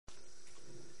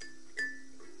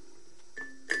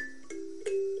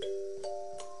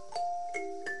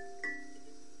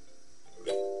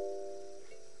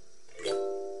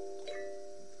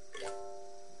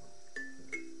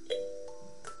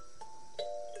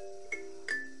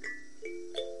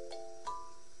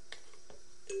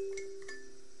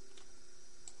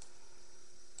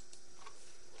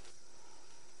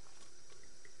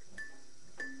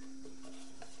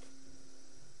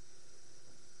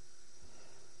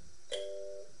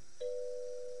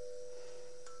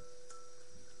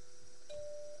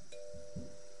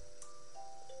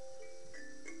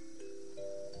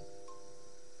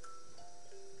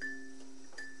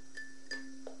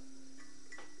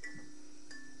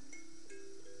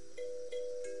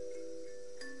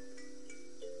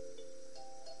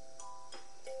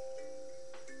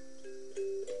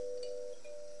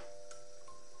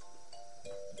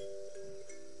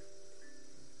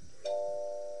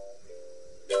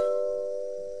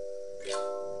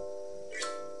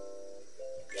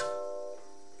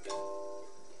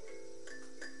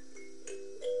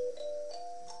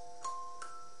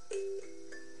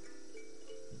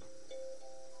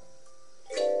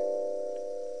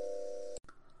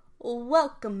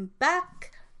Welcome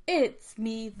back. It's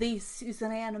me, the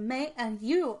Susan Anime, and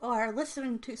you are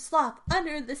listening to Slop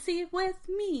Under the Sea with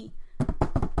me.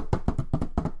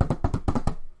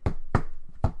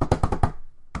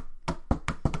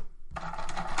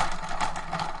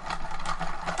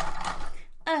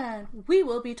 And we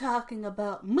will be talking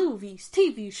about movies,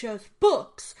 TV shows,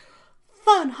 books,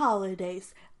 fun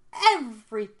holidays,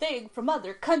 everything from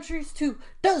other countries to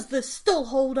does this still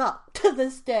hold up to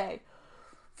this day?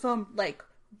 From,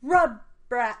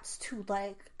 Rugrats to,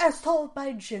 As Told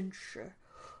by Ginger,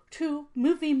 to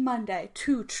Movie Monday,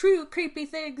 to True Creepy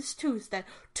Things Tuesday,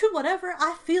 to whatever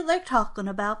I feel like talking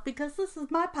about, because this is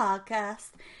my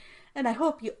podcast. And I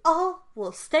hope you all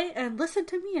will stay and listen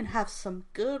to me and have some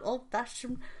good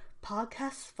old-fashioned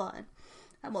podcast fun.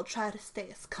 And we'll try to stay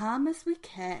as calm as we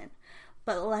can.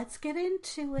 But let's get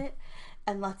into it,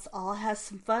 and let's all have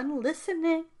some fun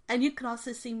listening. And you can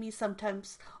also see me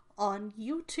sometimes on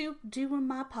YouTube doing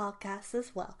my podcast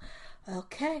as well.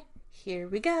 Okay, here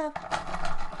we go.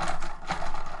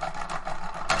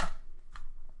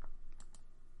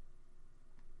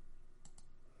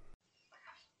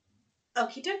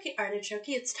 Okie dokie, artichoke,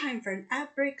 it's time for an ad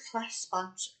break /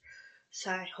 sponsor.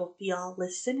 So I hope you all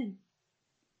listen and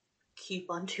keep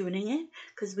on tuning in,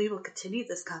 because we will continue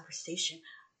this conversation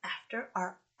after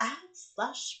our ad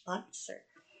 / sponsor.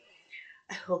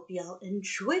 I hope y'all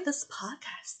enjoy this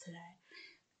podcast today.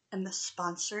 And the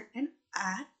sponsor and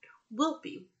ad will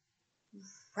be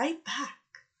right back.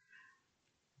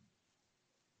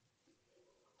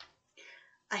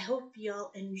 I hope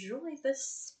y'all enjoy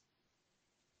this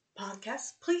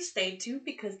podcast. Please stay tuned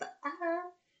because the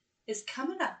ad is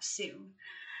coming up soon.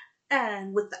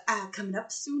 And with the ad coming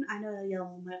up soon, I know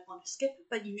y'all might want to skip it,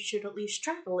 but you should at least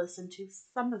try to listen to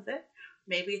some of it.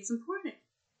 Maybe it's important.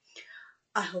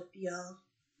 I hope y'all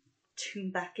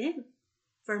tune back in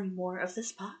for more of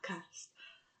this podcast.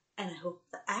 And I hope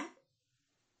the ad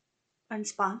and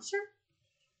sponsor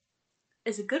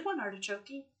is a good one, artichoke.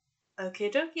 Okay,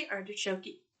 dokie, artichoke.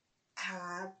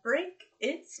 Ad break,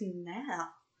 it's now.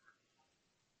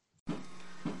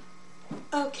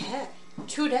 Okay,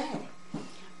 today,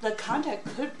 the content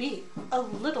could be a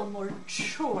little more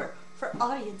mature for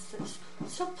audiences,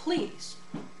 so please,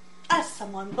 as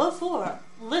someone before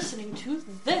listening to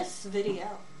this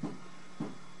video,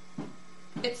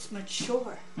 it's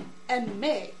mature and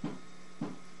may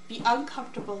be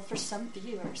uncomfortable for some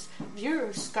viewers. Viewer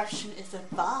discretion is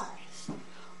advised.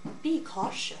 Be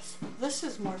cautious. This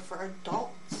is more for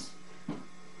adults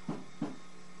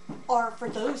or for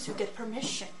those who get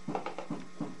permission.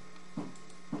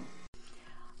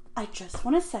 I just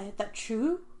want to say that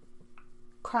true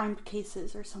crime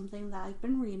cases are something that I've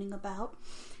been reading about.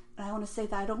 And I want to say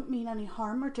that I don't mean any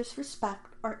harm or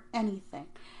disrespect or anything.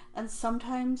 And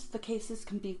sometimes the cases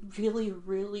can be really,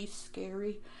 really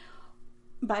scary.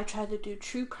 But I try to do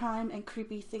true crime and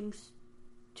creepy things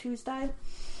Tuesday.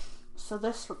 So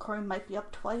this recording might be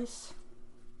up twice.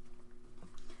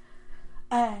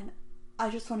 And I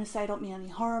just want to say I don't mean any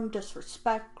harm,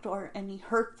 disrespect, or any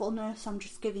hurtfulness. I'm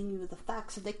just giving you the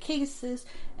facts of the cases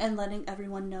and letting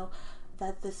everyone know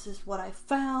that this is what I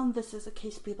found. This is a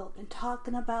case people have been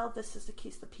talking about. This is a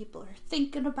case that people are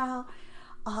thinking about.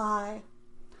 I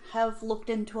have looked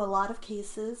into a lot of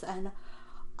cases, and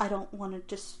I don't want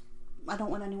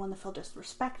anyone to feel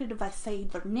disrespected. If I say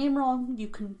their name wrong, you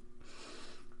can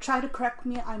try to correct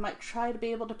me. I might try to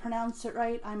be able to pronounce it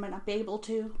right. I might not be able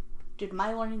to due to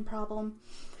my learning problem.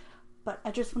 But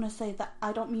I just want to say that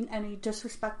I don't mean any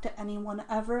disrespect to anyone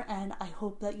ever, and I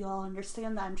hope that you all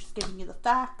understand that I'm just giving you the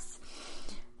facts.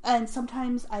 And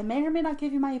sometimes I may or may not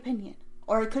give you my opinion.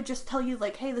 Or I could just tell you,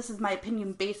 hey, this is my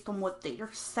opinion based on what they're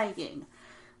saying.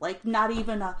 Not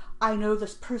even I know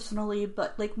this personally,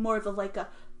 but more of a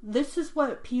this is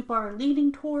what people are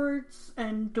leaning towards,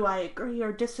 and do I agree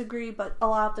or disagree? But a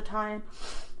lot of the time,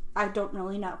 I don't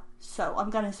really know. So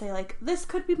I'm gonna say, this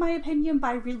could be my opinion, but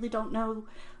I really don't know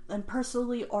them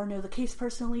personally or know the case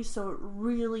personally, so it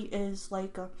really is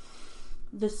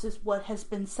this is what has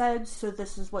been said, so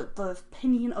this is what the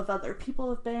opinion of other people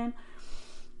have been.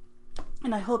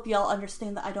 And I hope y'all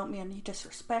understand that I don't mean any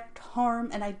disrespect, harm,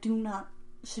 and I do not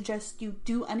suggest you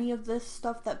do any of this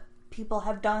stuff that people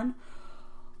have done.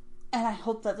 And I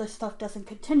hope that this stuff doesn't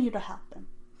continue to happen.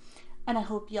 And I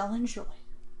hope y'all enjoy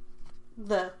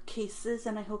the cases,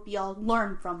 and I hope y'all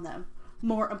learn from them,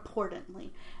 more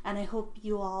importantly. And I hope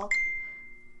you all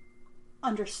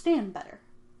understand better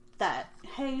that,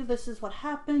 hey, this is what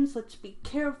happens, let's be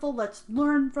careful, let's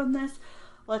learn from this,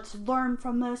 let's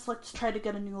try to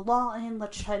get a new law in,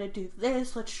 let's try to do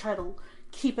this, let's try to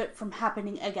keep it from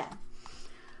happening again.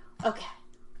 Okay.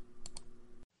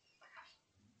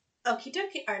 Okie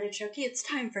dokie, artichoke, it's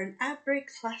time for an ad break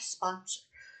 / sponsor.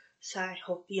 So I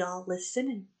hope y'all listen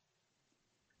and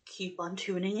keep on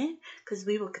tuning in, because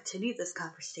we will continue this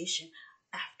conversation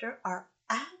after our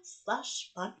ad /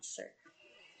 sponsor.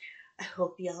 I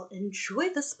hope y'all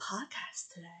enjoy this podcast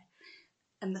today,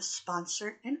 and the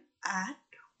sponsor and ad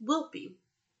will be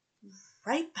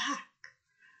right back.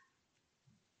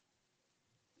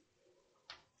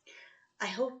 I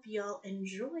hope y'all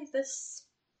enjoy this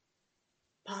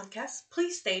podcast.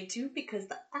 Please stay tuned because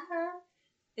the ad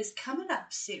is coming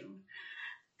up soon.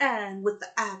 And with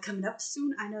the ad coming up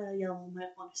soon, I know y'all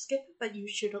might want to skip it, but you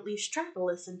should at least try to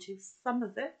listen to some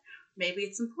of it. Maybe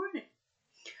it's important.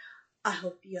 I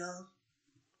hope y'all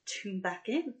tune back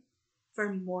in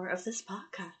for more of this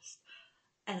podcast.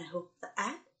 And I hope the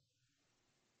ad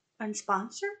and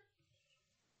sponsor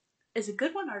is a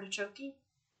good one, Artichoke.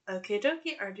 Okay,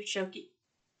 dokie, Artichoke.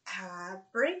 Ad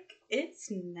break, it's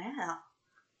now.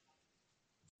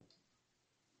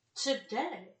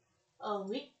 Today,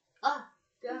 we are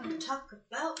gonna talk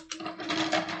about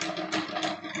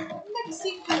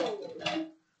Mexico.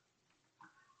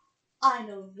 I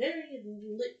know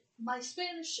my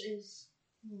Spanish is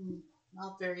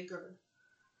not very good.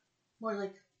 More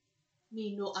like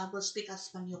me no hablo speak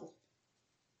español.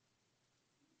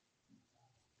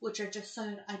 Which I just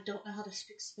said I don't know how to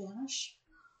speak Spanish.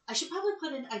 I should probably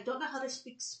put in I don't know how to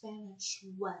speak Spanish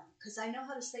well, because I know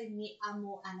how to say mi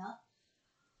amo Ana.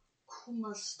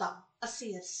 ¿Cómo está?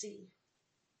 Así.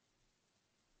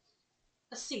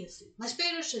 My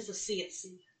Spanish is así.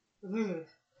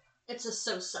 It's a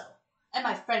so-so. And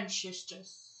my French is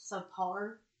just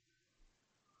subpar.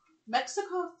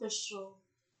 Mexico official,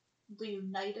 the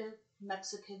United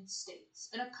Mexican States,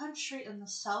 in a country in the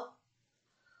south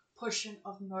portion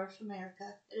of North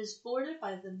America. It is bordered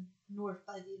by the north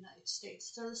by the United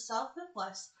States, to the south and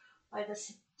west by the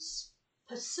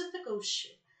Pacific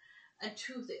Ocean, and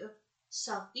to the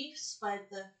southeast by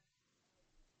the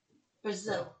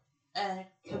Brazil and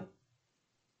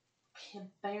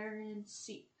Caribbean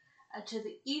Sea, and to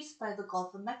the east by the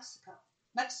Gulf of Mexico.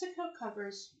 Mexico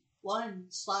covers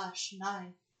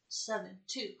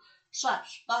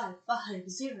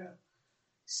 1/972/550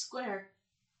 square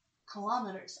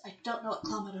kilometers. I don't know what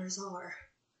kilometers are.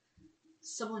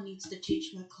 Someone needs to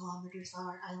teach me what kilometers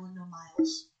are. I only know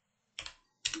miles.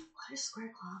 What is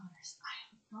square kilometers? I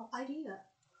have no idea.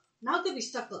 Now that we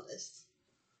stuck on this.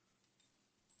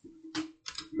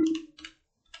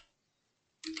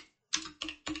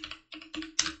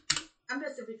 I'm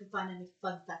gonna see if we can find any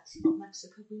fun facts about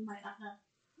Mexico we might not know.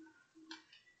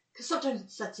 Because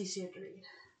sometimes that's easier to read.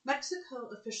 Mexico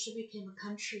officially became a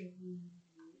country in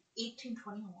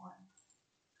 1821.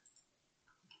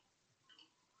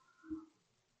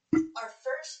 Our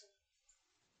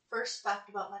first fact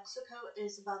about Mexico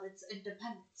is about its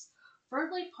independence.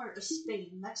 Firmly part of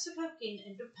Spain, Mexico gained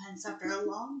independence after a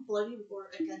long, bloody war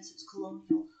against its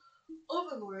colonial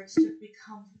overlords to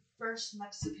become the first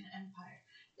Mexican empire.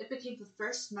 It became the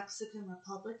first Mexican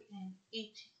republic in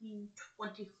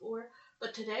 1824,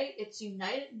 but today it's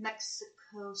United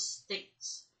Mexico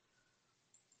States.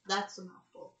 That's a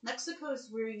mouthful. Mexico is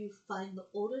where you find the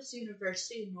oldest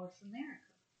university in North America.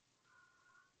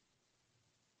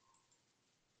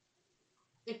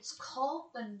 It's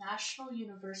called the National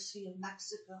University of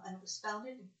Mexico, and it was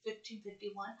founded in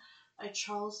 1551 by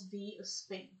Charles V of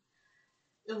Spain.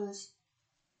 It was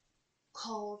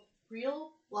called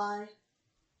Real y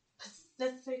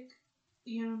Pacific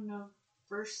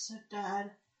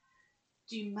Universidad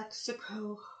de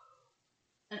Mexico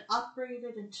and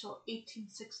operated until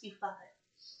 1865.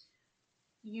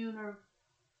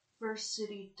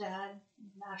 Universidad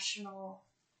Nacional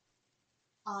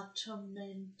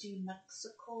Autónoma de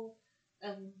Mexico,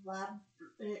 and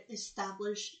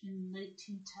established in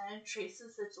 1910,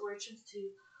 traces its origins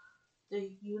to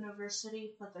the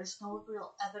university, but there's no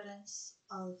real evidence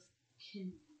of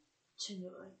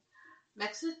continuing.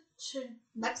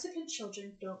 Mexican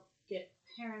children don't get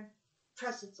parent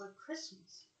presents on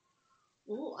Christmas.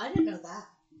 Ooh, I didn't know that.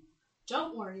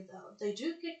 Don't worry though, they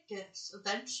do get gifts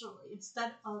eventually.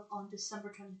 Instead of on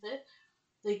December 25th,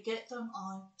 they get them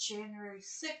on January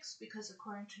 6th, because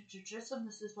according to tradition,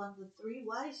 this is when the three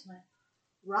wise men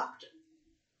rocked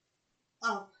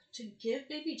up to give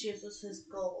baby Jesus his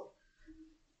gold,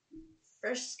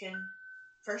 fresken,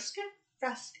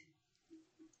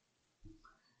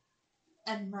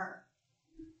 and myrrh.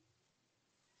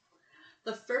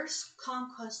 The first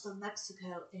conquest of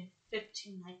Mexico in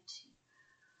 1519.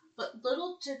 But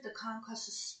little did the conquest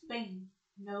of Spain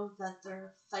know that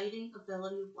their fighting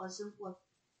ability wasn't what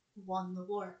won the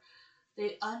war.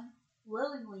 They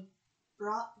unwillingly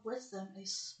brought with them a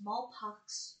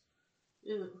smallpox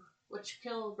which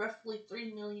killed roughly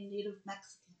 3 million native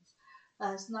Mexicans.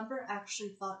 His number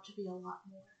actually thought to be a lot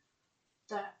more.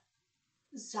 The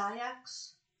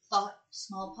Zayaks thought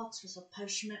smallpox was a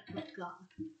punishment from God.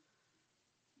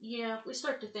 Yeah, we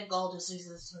start to think all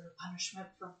diseases are a punishment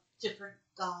from different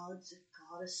gods and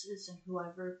goddesses and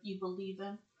whoever you believe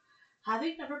in.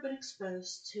 Having never been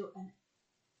exposed to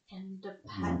an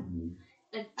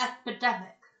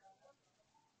epidemic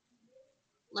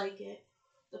like it,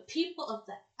 the people of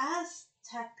the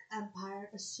Aztec Empire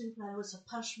assumed that it was a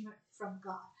punishment from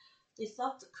God. They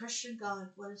thought the Christian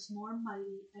God was more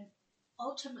mighty and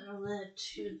ultimately led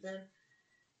to them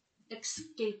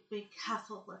escaping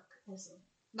Catholicism.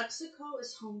 Mexico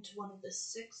is home to one of the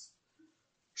 6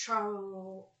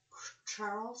 Charles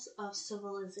of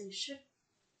civilization.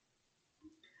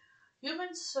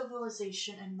 Human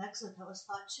civilization in Mexico is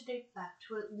thought to date back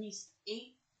to at least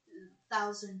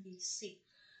 8,000 BC.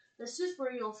 This is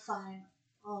where you'll find,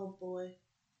 oh boy,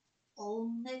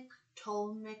 Olmec,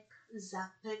 Ptolemaic,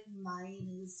 Zapotec, Mayan,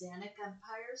 and Zanic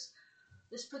empires.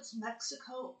 This puts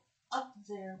Mexico up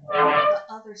there with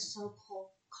the other so-called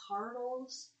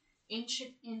cardinals,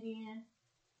 ancient Indian,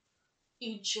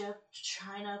 Egypt,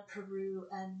 China, Peru,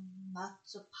 and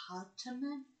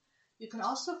Mesopotamia. You can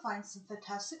also find some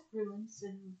fantastic ruins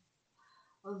in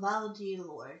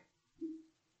Valladolid.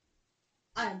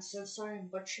 I am so sorry I'm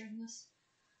butchering this.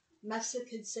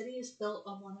 Mexican City is built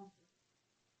on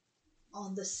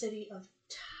the city of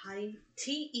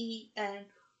Tenoctitlan,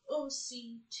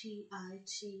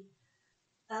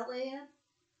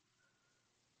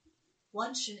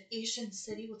 once an Asian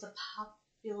city with a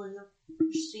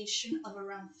population of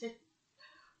around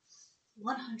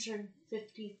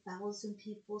 150,000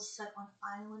 people set on an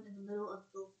island in the middle of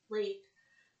the lake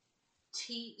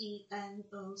Tenochtitlan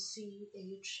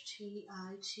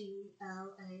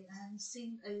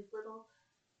seemed a little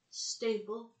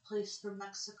stable place for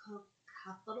Mexico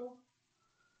capital.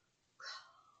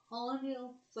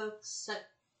 Colonial folks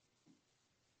set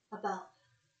about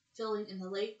filling in the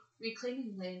lake,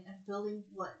 reclaiming land, and building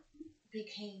what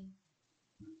became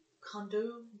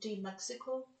Condo de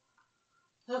Mexico.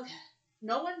 Okay,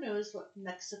 no one knows what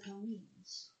Mexico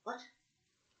means. What?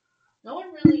 No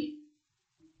one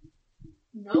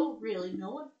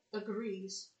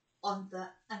agrees on the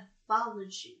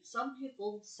etymology. Some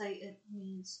people say it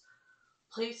means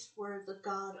place where the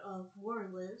god of war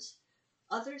lives.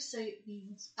 Others say it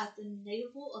means at the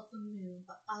navel of the moon,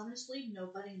 but honestly,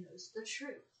 nobody knows the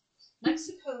truth.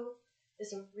 Mexico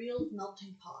is a real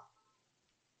melting pot.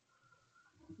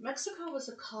 Mexico was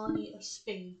a colony of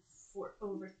Spain for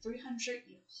over 300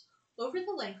 years. Over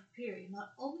the length period,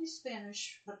 not only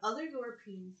Spanish, but other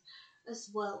Europeans, as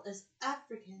well as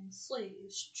African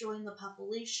slaves, joined the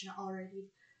population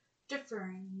already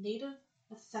differing native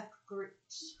ethnic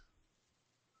groups.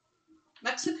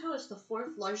 Mexico is the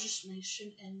 4th largest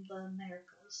nation in the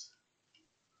Americas.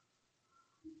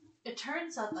 It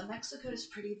turns out that Mexico is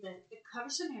pretty big. It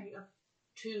covers an area of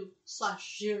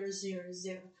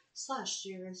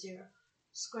 2/000/00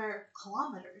 square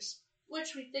kilometers,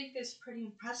 which we think is pretty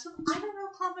impressive. I don't know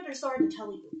what kilometers are to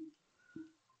tell you.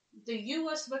 The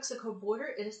U.S.-Mexico border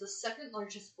is the 2nd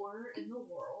largest border in the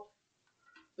world.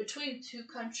 Between 2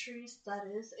 countries, that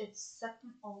is, it's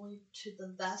second only to the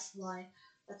vast line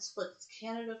that splits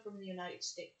Canada from the United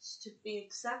States. To be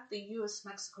exact, the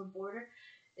U.S.-Mexico border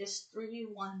is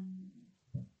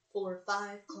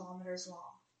 3,145 kilometers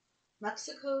long.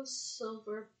 Mexico's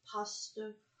silver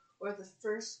peso, or the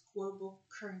first global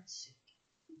currency.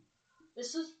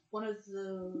 This is one of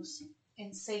those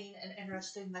insane and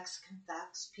interesting Mexican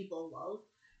facts people love,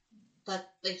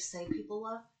 that they say people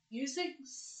love. Using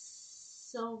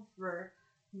silver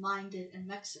mined in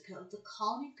Mexico, the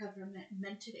colony government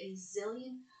minted a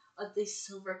zillion of these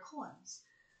silver coins.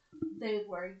 They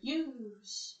were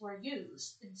used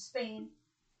in Spain,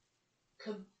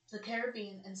 the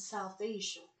Caribbean, and South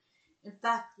Asia. In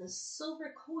fact, the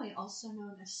silver coin, also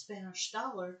known as Spanish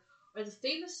dollar, or the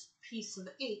famous piece of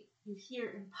 8 you hear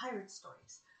in pirate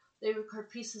stories. They were called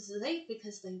pieces of 8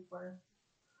 because they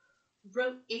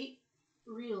wrote 8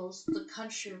 reals, the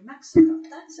country of Mexico.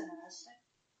 That's interesting.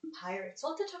 Pirates.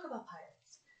 I'll have to talk about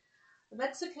pirates. The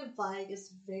Mexican flag is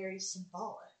very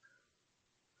symbolic.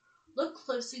 Look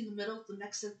closely in the middle of the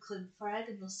Mexican flag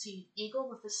and you'll see an eagle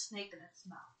with a snake in its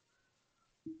mouth,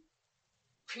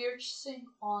 piercing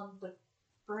on the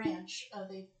branch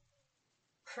of a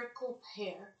prickle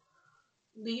pear.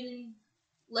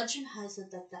 Legend has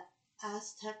it that the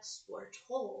Aztecs were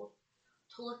told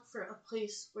to look for a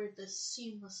place where the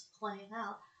scene was playing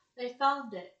out. They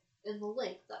found it in the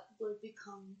lake that would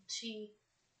become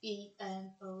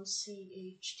Tenochtitlan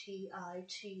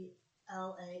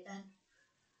LAN,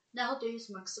 nowadays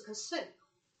Mexico City.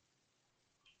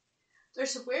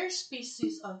 There's a rare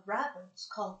species of rabbits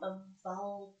called the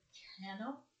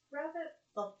volcano rabbit.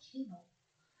 Volcano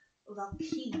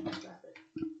rabbit.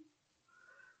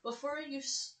 Before you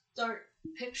start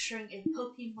picturing a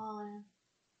Pokemon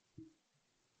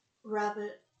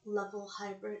rabbit level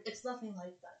hybrid, it's nothing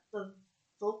like that. The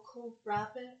vocal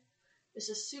rabbit is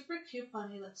a super cute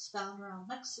bunny that's found around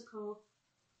Mexico,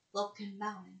 Vulcan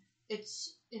Mountain.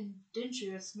 It's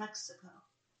indigenous Mexico.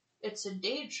 It's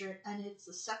endangered, and it's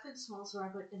the second smallest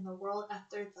rabbit in the world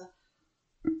after the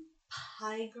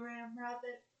pygram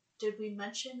rabbit. Did we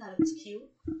mention that it's cute?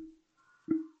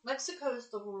 Mexico is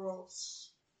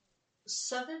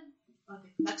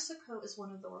Mexico is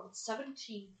one of the world's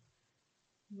 17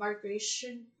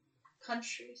 migration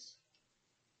countries.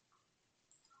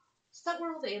 It's not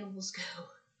where all the animals go.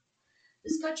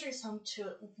 This country is home to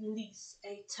at least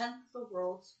a tenth of the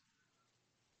world's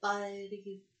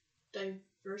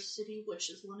biodiversity, which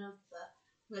is one of the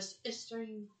most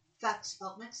interesting facts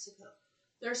about Mexico.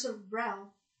 There's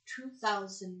around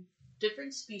 2,000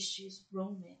 different species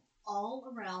roaming all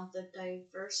around the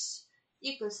diverse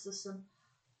ecosystem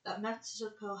that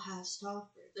Mexico has to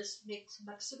offer. This makes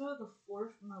Mexico the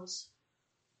fourth most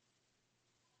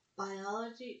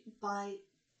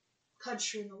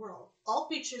country in the world. All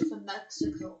beaches in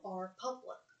Mexico are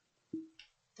public.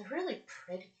 They're really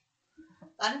pretty.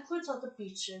 That includes all the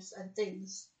beaches and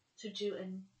things to do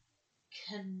in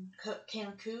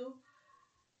Cancun,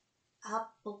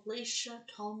 Appalachia,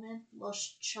 Tulum,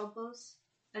 Los Cabos,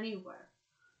 anywhere.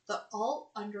 They're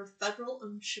all under federal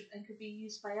ownership and could be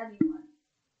used by anyone.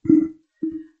 The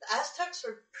Aztecs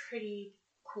were pretty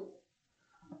cool.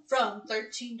 From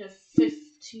 13 to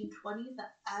 1520, the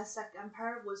Aztec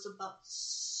Empire was about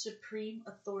supreme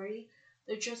authority.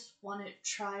 They just wanted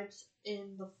tribes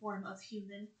in the form of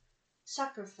human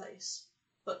sacrifice.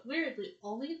 But weirdly,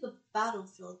 only the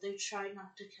battlefield, they tried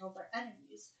not to kill their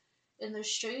enemies. In a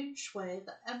strange way,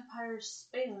 the empire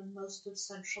spanned most of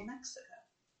central Mexico.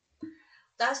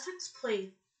 The Aztecs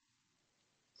played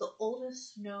the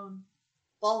oldest known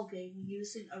ball game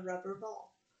using a rubber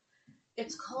ball.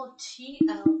 It's called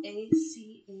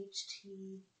Tlacchtli,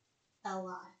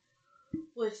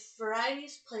 with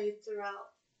varieties played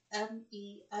throughout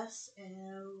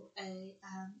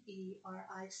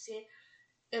Mesoamerica.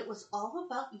 It was all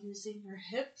about using your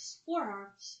hips,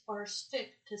 forearms, or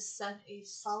stick to send a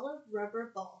solid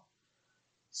rubber ball,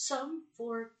 some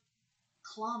 4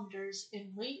 kilometers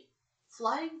in weight,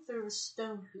 flying through a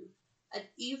stone hoop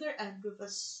at either end of a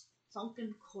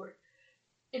sunken court.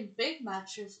 In big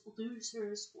matches,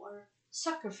 losers were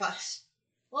sacrificed.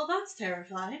 Well, that's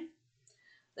terrifying.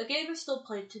 The game is still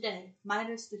played today,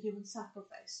 minus the human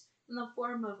sacrifice, in the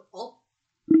form of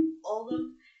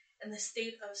Oldham in the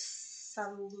state of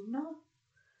Saluna.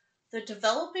 The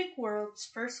developing world's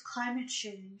first climate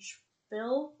change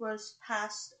bill was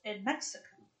passed in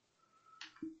Mexico.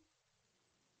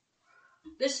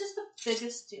 This is the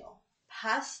biggest deal.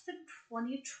 Passed in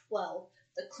 2012,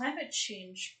 the climate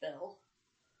change bill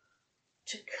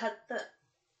to cut the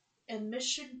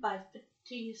emission by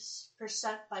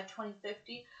 50% by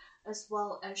 2050, as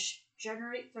well as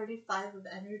generate 35% of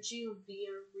energy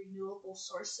via renewable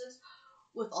sources.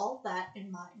 With all that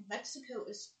in mind, Mexico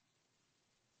is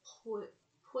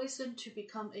poised to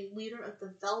become a leader of the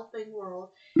developing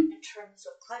world in terms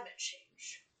of climate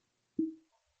change.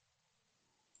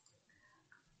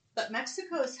 But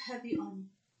Mexico is heavy on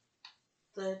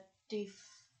the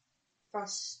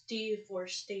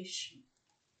deforestation.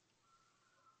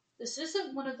 This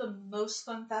isn't one of the most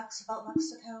fun facts about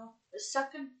Mexico. The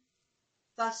second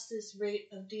fastest rate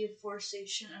of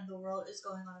deforestation in the world is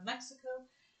going on in Mexico.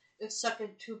 It's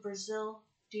second to Brazil.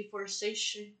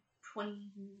 Deforestation,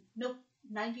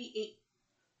 98%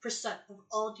 of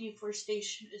all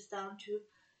deforestation is down to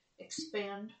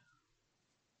expand,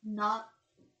 not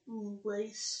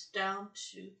lace down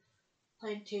to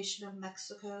plantation of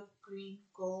Mexico, green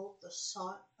gold, the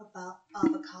salt about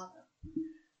avocado.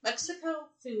 Mexico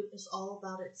food is all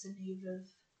about its native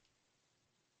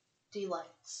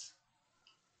delights.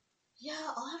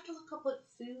 Yeah, I'll have to look up what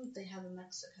food they have in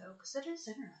Mexico, because it is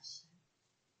interesting.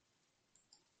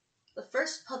 The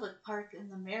first public park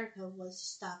in America was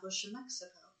established in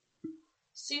Mexico.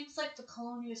 Seems like the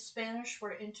colonial Spanish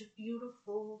were into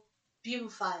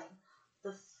beautifying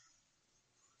the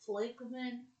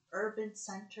flagrant urban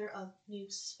center of New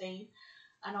Spain,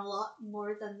 and a lot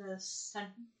more than the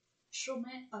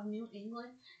settlement of New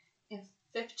England. In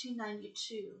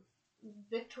 1592,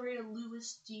 Victoria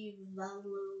Louis de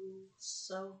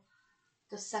Valoso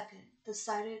II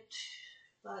decided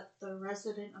that the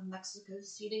resident of Mexico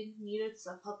City needed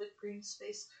some public green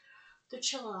space to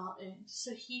chill out in,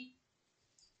 so he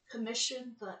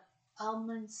commissioned the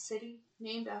Almond City,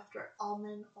 named after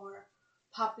almond or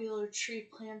popular tree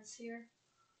plants here.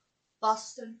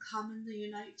 Boston Common, the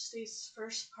United States'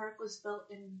 first park, was built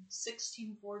in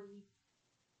 1640.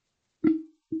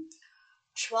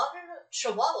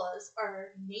 Chihuahuas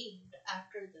are named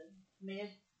after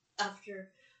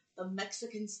the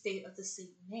Mexican state of the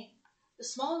same name. The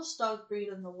smallest dog breed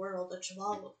in the world, the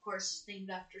Chihuahua, of course, is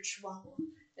named after Chihuahua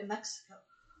in Mexico.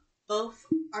 Both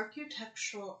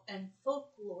architectural and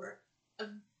folklore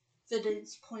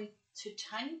evidence point to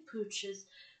tiny pooches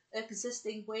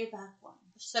existing way back when.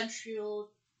 The century-old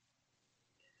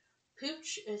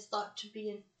pooch is thought to be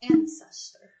an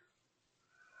ancestor.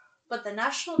 But the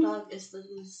national dog is the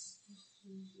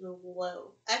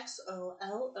Xolo,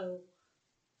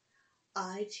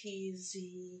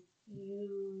 Xolitzi.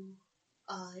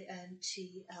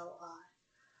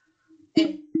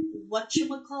 And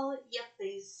whatchamacallit, yep,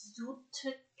 the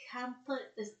Zootecampa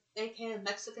is aka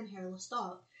Mexican hairless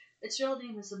dog. Its real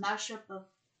name is a mashup of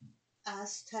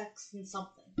Aztecs and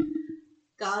something,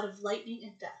 god of lightning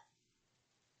and death,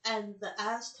 and the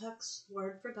Aztecs'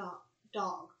 word for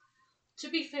dog. To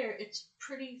be fair, it's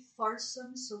pretty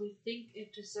farsome, so we think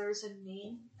it deserves a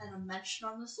name and a mention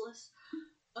on this list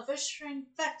of interesting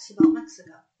facts about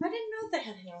Mexico. I didn't know they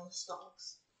had hairless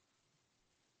dogs.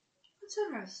 That's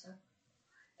interesting.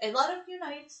 A lot of the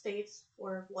United States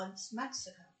were once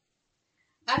Mexico.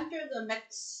 After the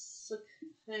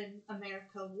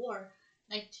Mexican-America War,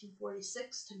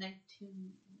 1946 to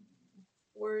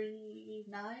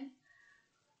 1949,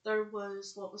 there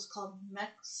was what was called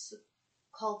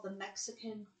the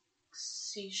Mexican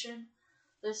Cession.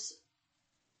 This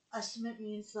estimate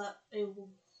means that a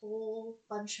whole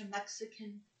bunch of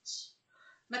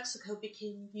Mexico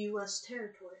became U.S.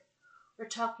 territory. We're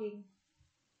talking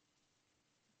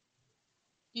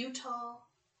Utah,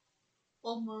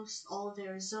 almost all of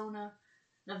Arizona,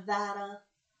 Nevada,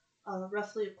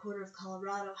 roughly a quarter of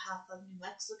Colorado, half of New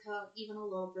Mexico, even a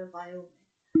little bit of Wyoming.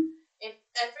 And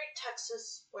every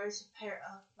Texas wears a pair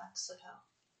of Mexico.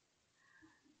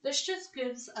 This just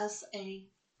gives us a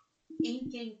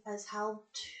inking as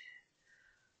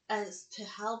to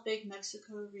how big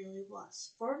Mexico really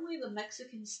was. Formerly the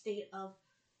Mexican state of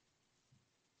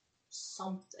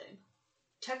something.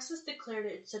 Texas declared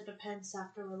its independence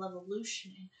after a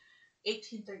revolution in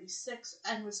 1836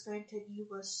 and was granted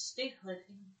U.S. statehood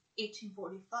in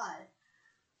 1845.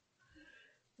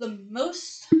 The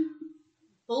most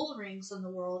bull rings in the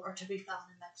world are to be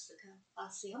found in Mexico.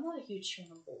 See, I'm not a huge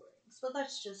fan of bull rings, but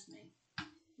that's just me.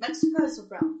 Mexico has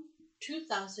around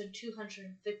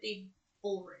 2,250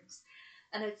 bull rings,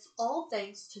 and it's all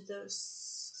thanks to those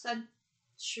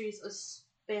centuries of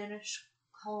Spanish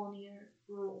colonial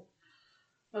rule.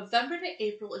 November to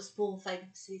April is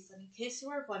bullfighting season. In case you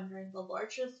were wondering, the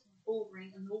largest bull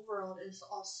ring in the world is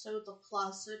also the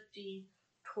Plaza de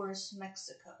Toros,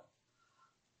 Mexico.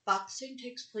 Boxing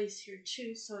takes place here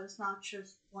too, so it's not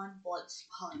just one blood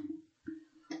spot.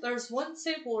 There's once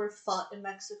a war fought in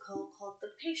Mexico called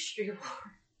the Pastry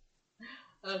War.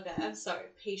 Okay, I'm sorry,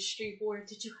 Pastry War.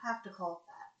 Did you have to call it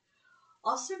that?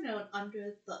 Also known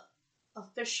under the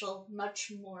official,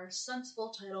 much more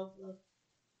sensible title, the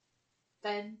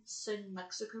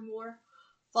Spanish-Mexican War,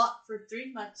 fought for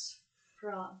 3 months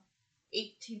from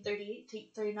 1838 to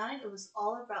 1839. It was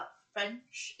all about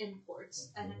French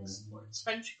imports and exports.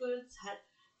 French goods had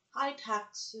higher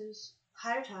taxes,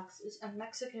 and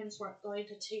Mexicans weren't going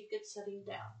to take it sitting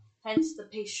down, hence the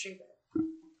pastry bit.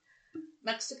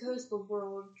 Mexico is the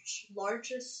world's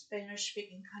largest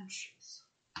Spanish-speaking countries.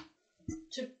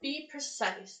 To be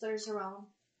precise, there's around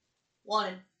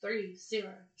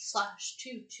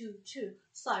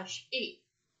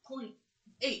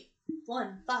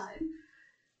 130/222/8.815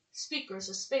 speakers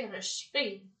of Spanish.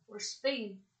 Spain, where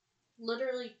Spain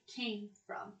literally came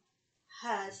from,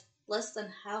 has less than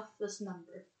half this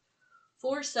number.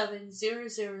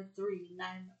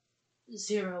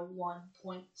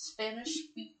 47,003,901 Spanish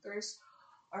speakers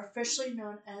are officially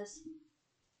known as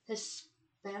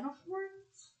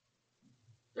Hispanophones.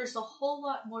 There's a whole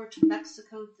lot more to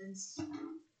Mexico than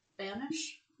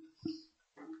Spanish.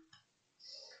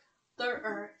 There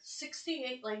are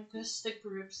 68 linguistic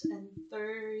groups and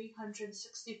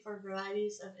 364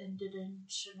 varieties of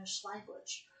indigenous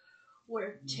language.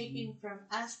 We're taking from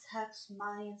Aztecs,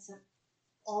 Mayans, and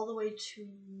all the way to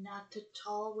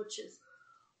Nahuatl, which is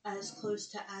as close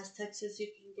to Aztecs as you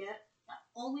can get. Not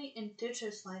only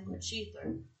indigenous language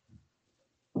either.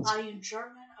 Iron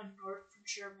German, a North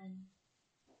German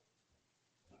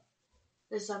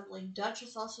resembling Dutch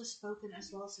is also spoken,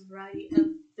 as well as a variety of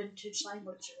vintage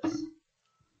languages.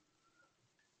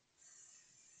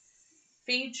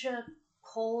 Phaedra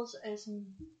Coles is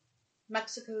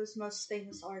Mexico's most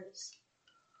famous artist.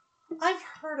 I've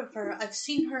heard of her. I've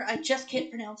seen her. I just can't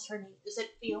pronounce her name. Is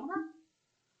it Fiona?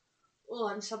 Oh,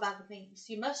 I'm so bad with names.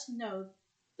 You must know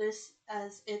this,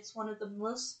 as it's one of the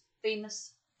most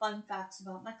famous fun facts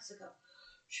about Mexico.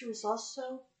 She was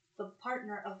also the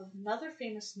partner of another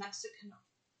famous Mexican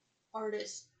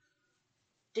artist,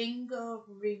 Dingo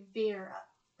Rivera,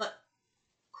 but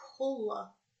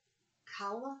Kala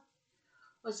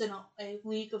was in a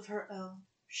league of her own.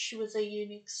 She was a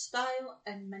unique style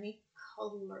and many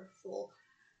colorful,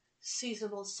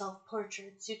 seasonal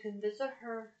self-portraits. You can visit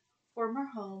her former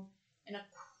home in a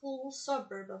cool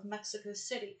suburb of Mexico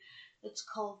City. It's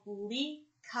called La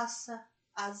Casa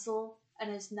Azul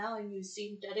and is now a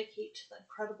museum dedicated to the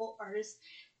incredible artist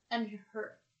and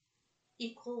her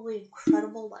equally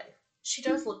incredible life. She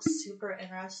does look super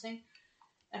interesting,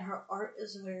 and her art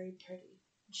is very pretty.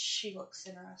 She looks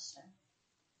interesting.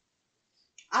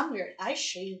 I'm weird. I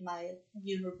shave my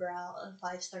unibrow if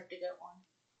I start to get one.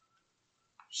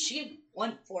 She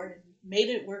went for it and made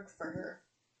it work for her.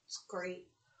 It's great.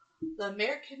 The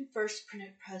American first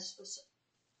printing press was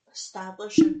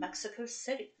established in Mexico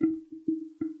City.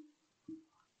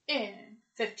 In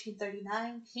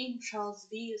 1539, King Charles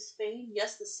V of Spain,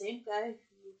 yes, the same guy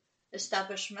who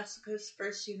established Mexico's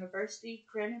first university,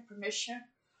 granted permission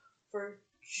for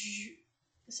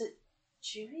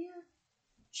Julian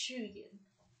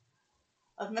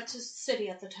of Mexico City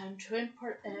at the time to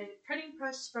import a printing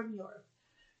press from Europe.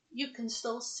 You can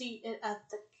still see it at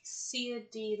the Cia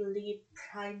de la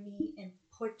Primi in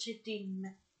Puerto de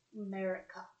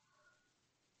America.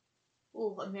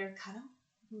 Oh, Americano?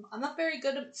 I'm not very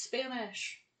good at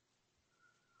Spanish.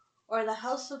 Or the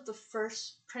house of the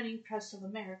first printing press of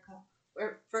America, where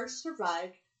it first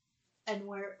arrived and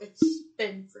where it's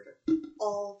been for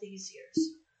all these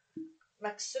years.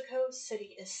 Mexico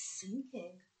City is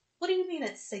sinking. What do you mean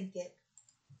it's sinking?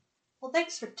 Well,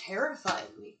 thanks for terrifying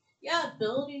me. Yeah,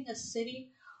 building a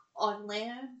city on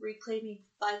land reclaiming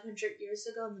 500 years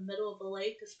ago in the middle of a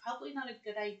lake is probably not a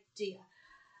good idea,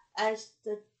 as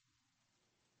the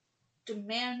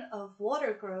demand of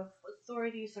water growth,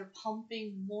 authorities are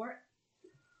pumping more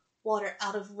water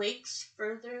out of lakes,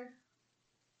 further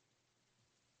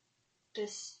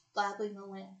disabling the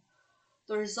land.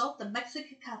 The result, the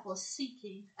Mexican capital is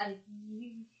sinking at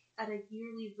a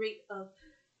yearly rate of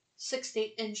 6 to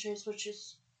 8 inches, which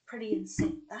is pretty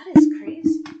insane. That is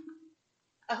crazy.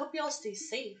 I hope y'all stay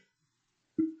safe.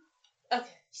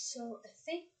 Okay, so I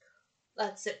think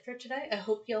that's it for today. I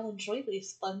hope y'all enjoy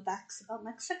these fun facts about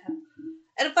Mexico.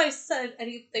 And if I said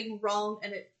anything wrong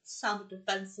and it sounded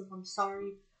offensive, I'm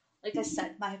sorry. Like I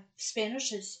said, my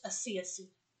Spanish is a CSC.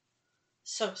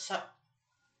 So.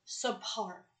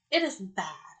 Subpar. It isn't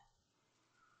bad.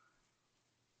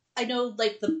 I know,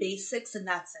 like, the basics and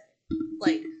that's it.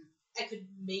 Like, I could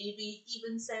maybe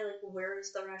even say, like, where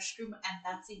is the restroom? And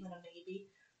that's even a maybe.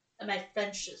 And my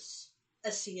French is a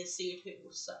CSC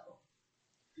too, so.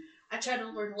 I try to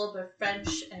learn a little bit of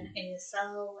French and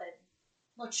ASL, and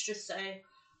let's just say,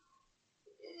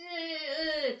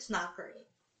 it's not great.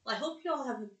 Well, I hope you all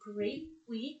have a great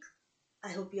week. I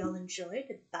hope you all enjoyed,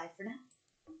 and bye for now.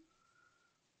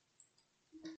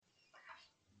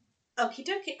 Okie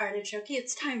dokie, Artichoke,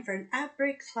 it's time for an ad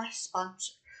break /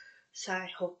 sponsor. So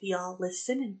I hope you all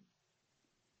listen and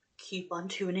keep on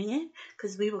tuning in,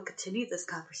 because we will continue this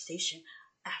conversation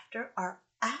after our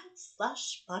ad /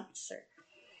 sponsor.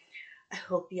 I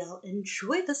hope y'all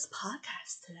enjoy this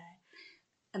podcast today.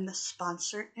 And the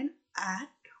sponsor and ad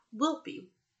will be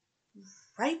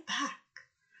right back.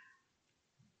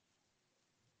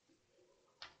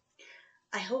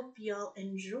 I hope y'all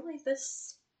enjoy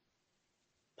this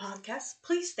podcast.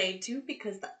 Please stay tuned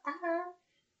because the ad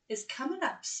is coming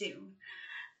up soon.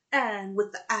 And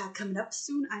with the ad coming up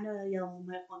soon, I know y'all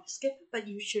might want to skip it, but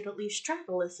you should at least try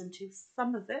to listen to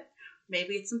some of it.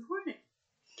 Maybe it's important.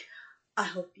 I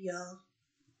hope y'all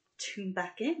tune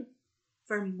back in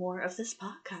for more of this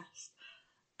podcast.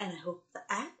 And I hope the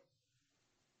ad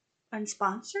and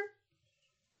sponsor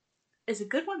is a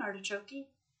good one, Artichoke.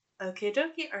 Okay,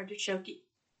 dokie, Artichoke.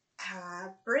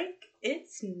 Ad break,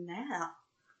 it's now.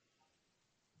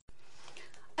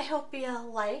 I hope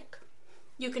y'all like.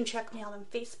 You can check me out on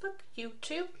Facebook,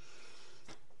 YouTube,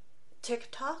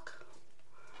 TikTok.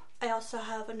 I also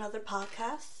have another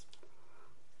podcast.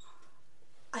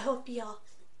 I hope y'all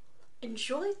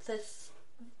enjoyed this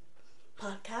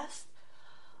podcast.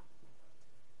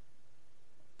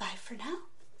 Bye for now.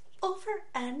 Over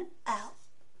and out.